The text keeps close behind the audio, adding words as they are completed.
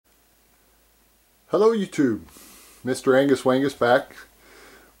Hello YouTube, Mr. Angus Wangus back.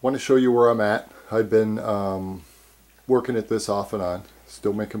 Want to show you where I'm at. I've been working at this off and on,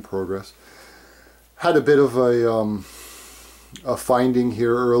 still making progress. Had a bit of a finding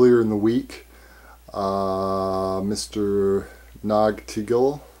here earlier in the week. Mr.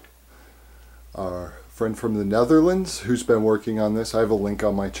 Knagtegl, our friend from the Netherlands, who's been working on this. I have a link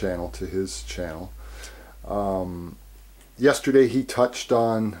on my channel to his channel. Yesterday he touched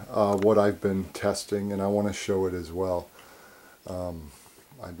on what I've been testing, and I want to show it as well.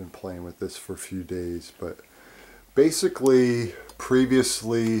 I've been playing with this for a few days, but basically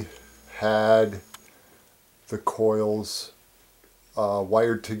previously had the coils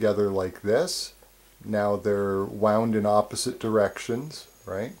wired together like this. Now they're wound in opposite directions,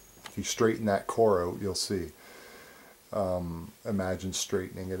 right? If you straighten that core out, you'll see. Imagine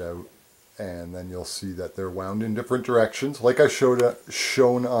straightening it out, and then you'll see that they're wound in different directions, like I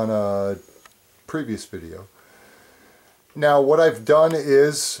shown on a previous video. Now what I've done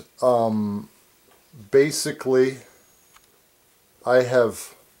is basically I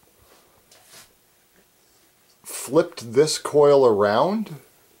have flipped this coil around.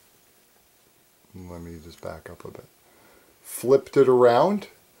 Let me just back up a bit. Flipped it around,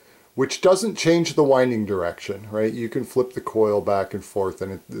 which doesn't change the winding direction, right? You can flip the coil back and forth,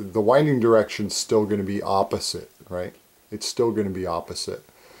 and the winding direction's still going to be opposite, right? It's still going to be opposite.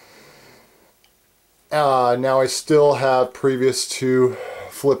 Now I still have, previous to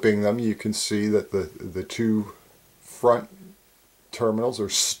flipping them, you can see that the two front terminals or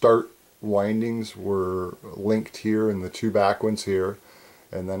start windings were linked here and the two back ones here,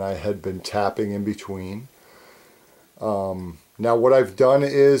 and then I had been tapping in between. Now what I've done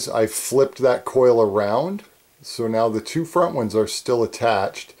is I flipped that coil around, so now the two front ones are still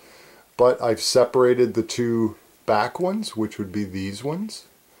attached, but I've separated the two back ones, which would be these ones,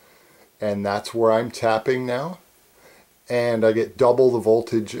 and that's where I'm tapping now, and I get double the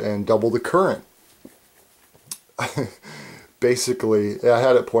voltage and double the current. Basically, I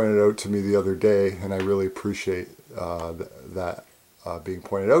had it pointed out to me the other day, and I really appreciate that being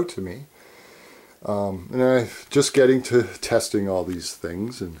pointed out to me. And I'm just getting to testing all these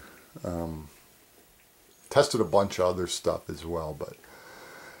things, and tested a bunch of other stuff as well. But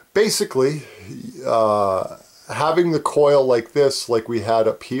basically, having the coil like this, like we had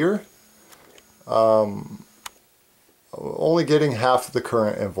up here, only getting half the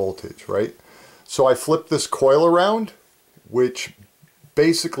current and voltage, right? So I flipped this coil around, which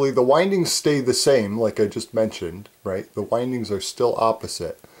basically the windings stay the same, like I just mentioned, right? The windings are still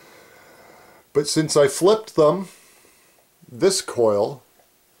opposite. But since I flipped them, this coil,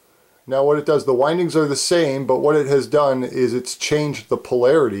 now what it does, the windings are the same, but what it has done is it's changed the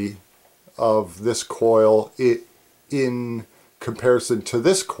polarity of this coil in comparison to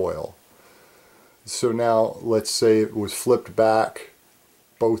this coil. So now let's say it was flipped back,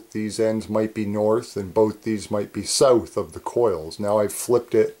 both these ends might be north and both these might be south of the coils. Now I've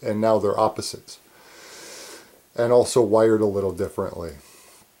flipped it and now they're opposites, and also wired a little differently.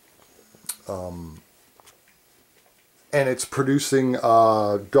 And it's producing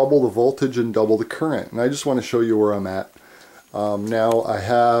double the voltage and double the current. And I just want to show you where I'm at. Now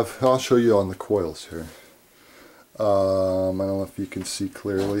I'll show you on the coils here. I don't know if you can see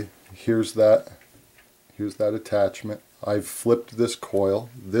clearly. Here's that attachment. I've flipped this coil.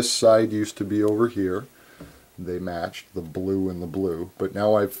 This side used to be over here. They matched, the blue and the blue, but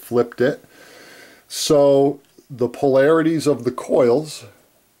now I've flipped it. So the polarities of the coils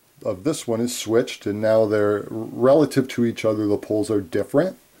of this one is switched, and now they're relative to each other. The poles are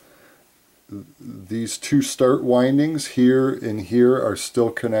different. These two start windings here and here are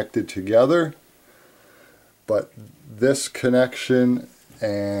still connected together, but this connection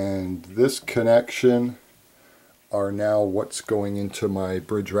and this connection are now what's going into my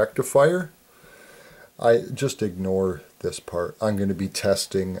bridge rectifier. I just ignore this part. I'm going to be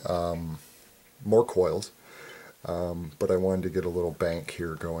testing more coils. But I wanted to get a little bank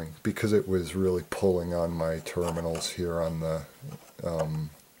here going because it was really pulling on my terminals here on the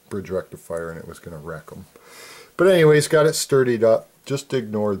bridge rectifier, and it was going to wreck them. But anyways, got it sturdied up. Just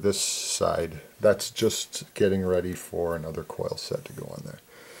ignore this side. That's just getting ready for another coil set to go on there.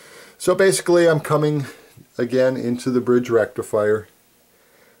 So basically I'm coming again into the bridge rectifier.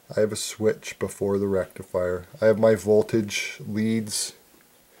 I have a switch before the rectifier. I have my voltage leads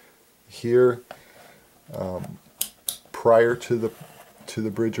here. Prior to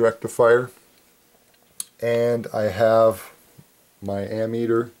the bridge rectifier, and I have my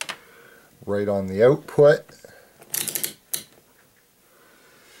ammeter right on the output,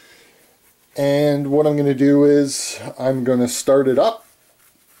 and what I'm going to do is I'm going to start it up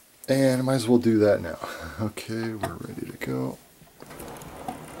And I might as well do that now. Okay, we're ready to go.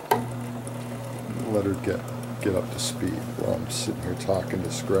 Let her get up to speed while I'm sitting here talking,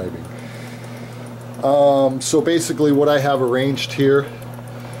 describing. So basically what I have arranged here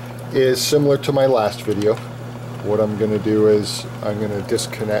is similar to my last video. What I'm going to do is I'm going to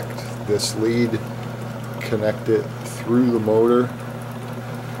disconnect this lead, connect it through the motor,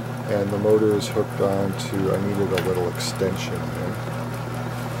 and the motor is hooked on to, I needed a little extension here.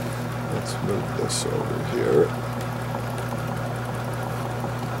 Let's move this over here.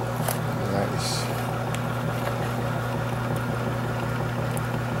 Nice.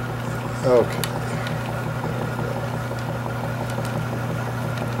 Okay.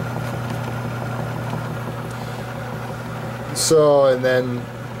 So, and then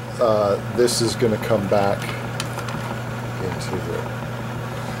this is going to come back into there.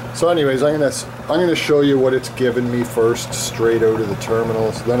 So anyways, I'm going to show you what it's given me first, straight out of the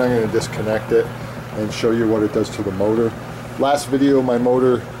terminals. Then I'm going to disconnect it and show you what it does to the motor. Last video, my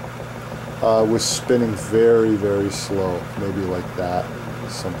motor was spinning very, very slow. Maybe like that,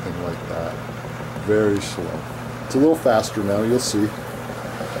 something like that. Very slow. It's a little faster now, you'll see.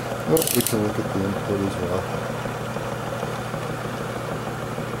 Oh, we can look at the input as well.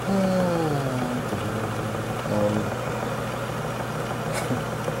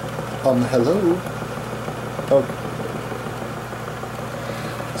 Hello. Okay.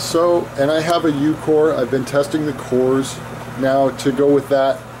 So, and I have a U-core. I've been testing the cores. Now, to go with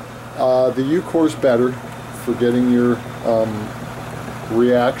that, the U-core is better for getting your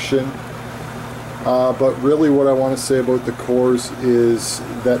reaction. But really what I want to say about the cores is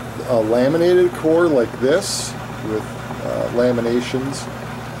that a laminated core like this, with laminations,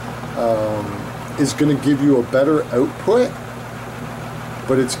 is going to give you a better output,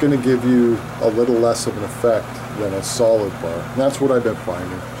 but it's going to give you a little less of an effect than a solid bar. And that's what I've been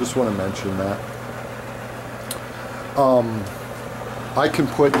finding. Just want to mention that. I can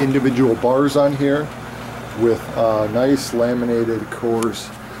put individual bars on here with nice laminated cores,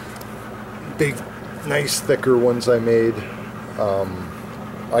 big, nice thicker ones I made.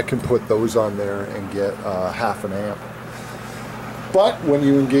 I can put those on there and get half an amp. But when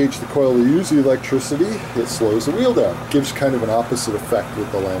you engage the coil to use the electricity, it slows the wheel down. It gives kind of an opposite effect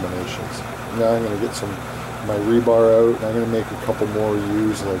with the laminations. Now I'm going to get my rebar out, and I'm going to make a couple more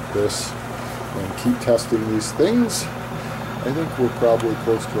U's like this and keep testing these things. I think we're probably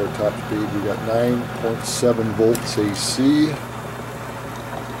close to our top speed. We got 9.7 volts AC.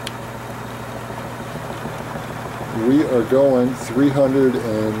 We are going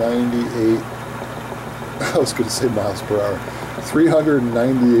 398, I was going to say miles per hour,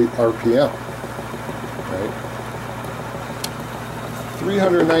 398 RPM, right?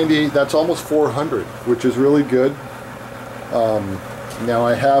 398, that's almost 400, which is really good. Now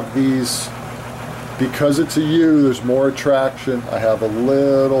I have these, because it's a U, there's more traction. I have a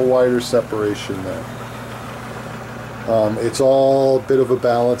little wider separation there. It's all a bit of a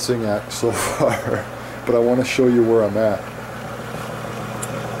balancing act so far, but I want to show you where I'm at.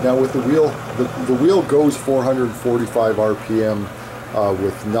 Now with the wheel, the wheel goes 445 RPM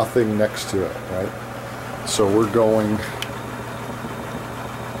with nothing next to it, right? So we're going,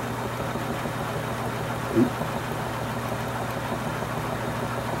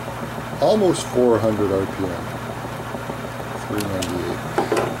 almost 400 RPM, 398.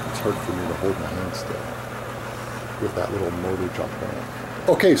 It's hard for me to hold my hand still with that little motor jumping on.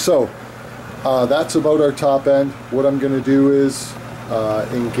 Okay, so that's about our top end. What I'm going to do is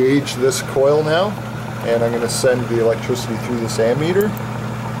engage this coil now, and I'm going to send the electricity through this ammeter.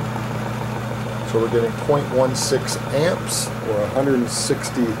 So we're getting 0.16 amps or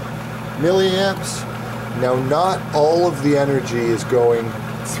 160 milliamps. Now not all of the energy is going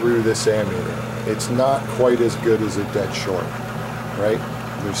through this ammeter. It's not quite as good as a dead short, right?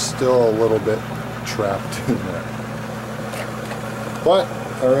 There's still a little bit trapped in there. But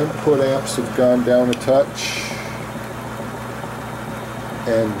our input amps have gone down a touch,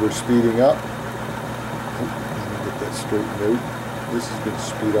 and we're speeding up. Let me get that straightened out. This is going to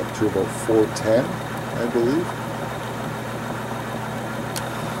speed up to about 410, I believe.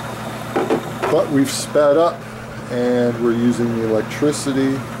 But we've sped up, and we're using the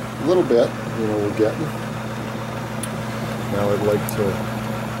electricity a little bit, we're getting. Now I'd like to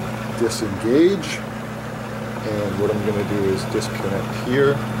disengage, and what I'm going to do is disconnect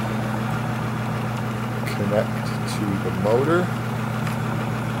here, connect to the motor,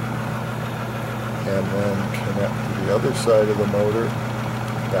 and then connect to the other side of the motor,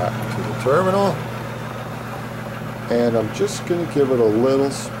 back to the terminal, and I'm just going to give it a little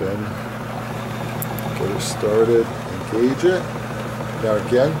spin, get it started, engage it. Now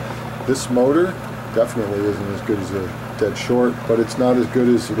again, This motor definitely isn't as good as a dead short, but it's not as good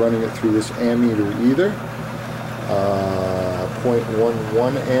as running it through this ammeter either.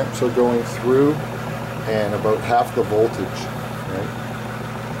 0.11 amps are going through and about half the voltage, right?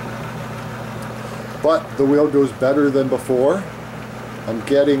 But the wheel goes better than before. I'm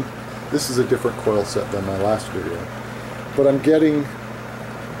getting, this is a different coil set than my last video, but I'm getting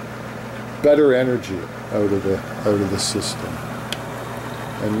better energy out of the system.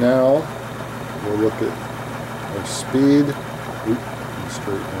 And now we'll look at our speed.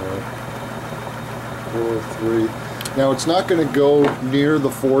 Straighten it out. 4, 3. Now it's not going to go near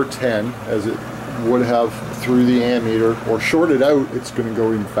the 410 as it would have through the ammeter, or shorted out it's going to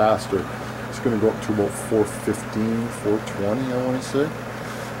go even faster. It's going to go up to about 415, 420 I want to say.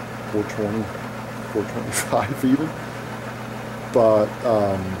 420, 425 even. But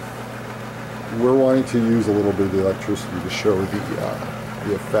we're wanting to use a little bit of the electricity to show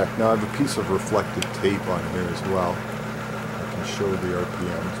the effect. Now I have a piece of reflective tape on here as well. I can show the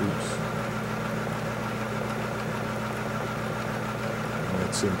RPMs. Oops. And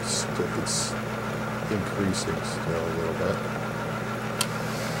it's increasing still a little bit.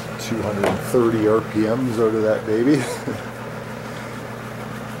 230 RPMs out of that baby.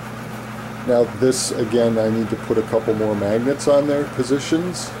 Now this, again, I need to put a couple more magnets on their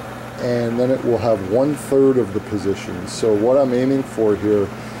positions, and then it will have 1/3 of the positions. So what I'm aiming for here,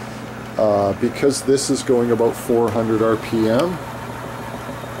 because this is going about 400 RPM,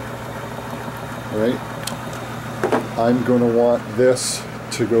 right? I'm going to want this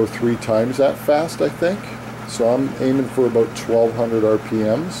to go 3 times that fast, I think. So I'm aiming for about 1200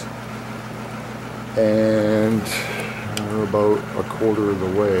 RPMs, and we're about a quarter of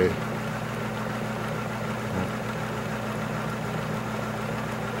the way.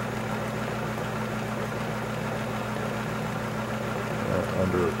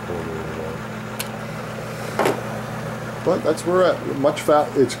 Under a quarter of the way. But that's where we're at.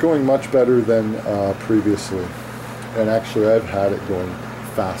 It's going much better than previously, and actually I've had it going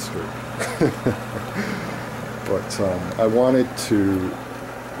faster. But I wanted to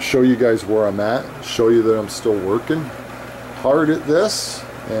show you guys where I'm at, show you that I'm still working hard at this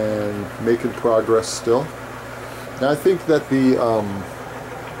and making progress still. Now I think that the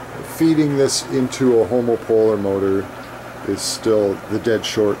feeding this into a homopolar motor is still, the dead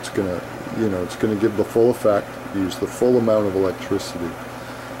short's gonna, it's gonna give the full effect, use the full amount of electricity.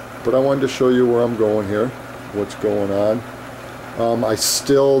 But I wanted to show you where I'm going here, what's going on. I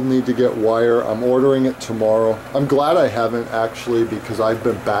still need to get wire. I'm ordering it tomorrow. I'm glad I haven't actually, because I've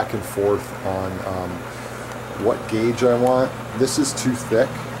been back and forth on what gauge I want. This is too thick.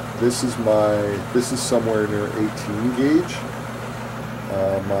 This is somewhere near 18 gauge.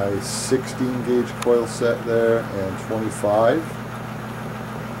 My 16 gauge coil set there, and 25.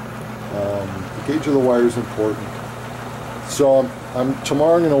 The gauge of the wire is important. So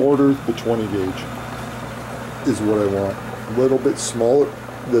tomorrow I'm going to order the 20 gauge is what I want. A little bit smaller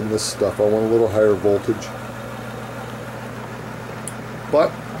than this stuff. I want a little higher voltage.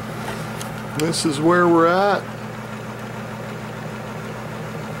 But this is where we're at.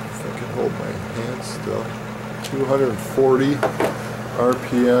 If I can hold my hand still. 240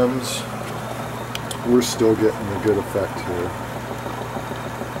 RPMs. We're still getting a good effect here.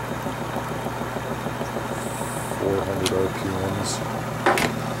 400 RPMs.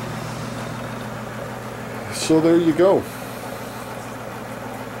 So there you go.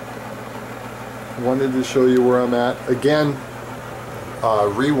 Wanted to show you where I'm at. Again,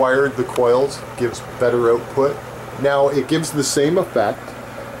 rewired the coils, gives better output. Now it gives the same effect.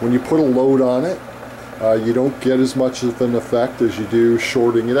 When you put a load on it, you don't get as much of an effect as you do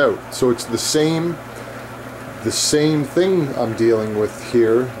shorting it out. So it's the same thing I'm dealing with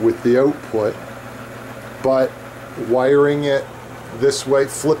here with the output, but wiring it this way,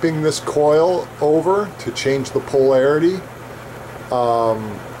 flipping this coil over to change the polarity,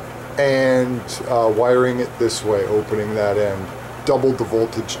 and wiring it this way, opening that end, doubled the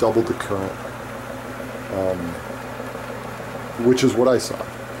voltage, doubled the current, which is what I saw.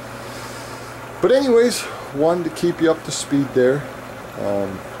 But anyways, wanted to keep you up to speed there.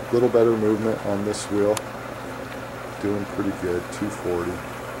 Little better movement on this wheel. Doing pretty good, 240.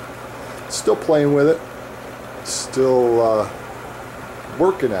 Still playing with it. Still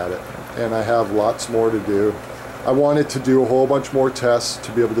working at it. And I have lots more to do. I wanted to do a whole bunch more tests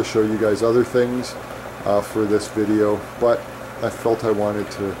to be able to show you guys other things for this video. But I felt I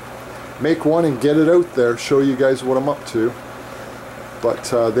wanted to make one and get it out there, show you guys what I'm up to.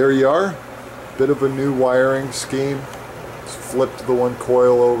 But there you are. Bit of a new wiring scheme. Flipped the one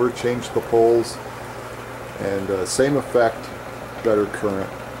coil over, changed the poles, and same effect, better current.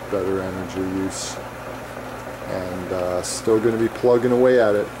 better energy use. And still going to be plugging away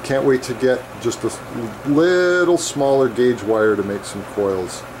at it. Can't wait to get just a little smaller gauge wire to make some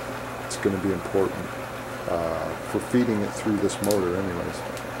coils. It's going to be important for feeding it through this motor anyways.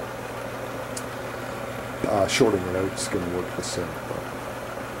 Shorting it out is going to work the same, but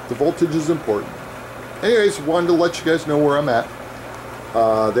the voltage is important. Anyways, wanted to let you guys know where I'm at.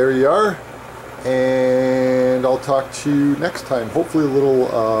 There you are, and I'll talk to you next time, hopefully a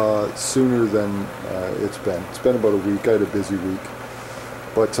little sooner than it's been. It's been about a week. I had a busy week,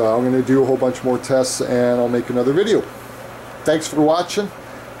 but I'm going to do a whole bunch more tests and I'll make another video. Thanks for watching,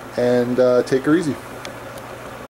 and take her easy.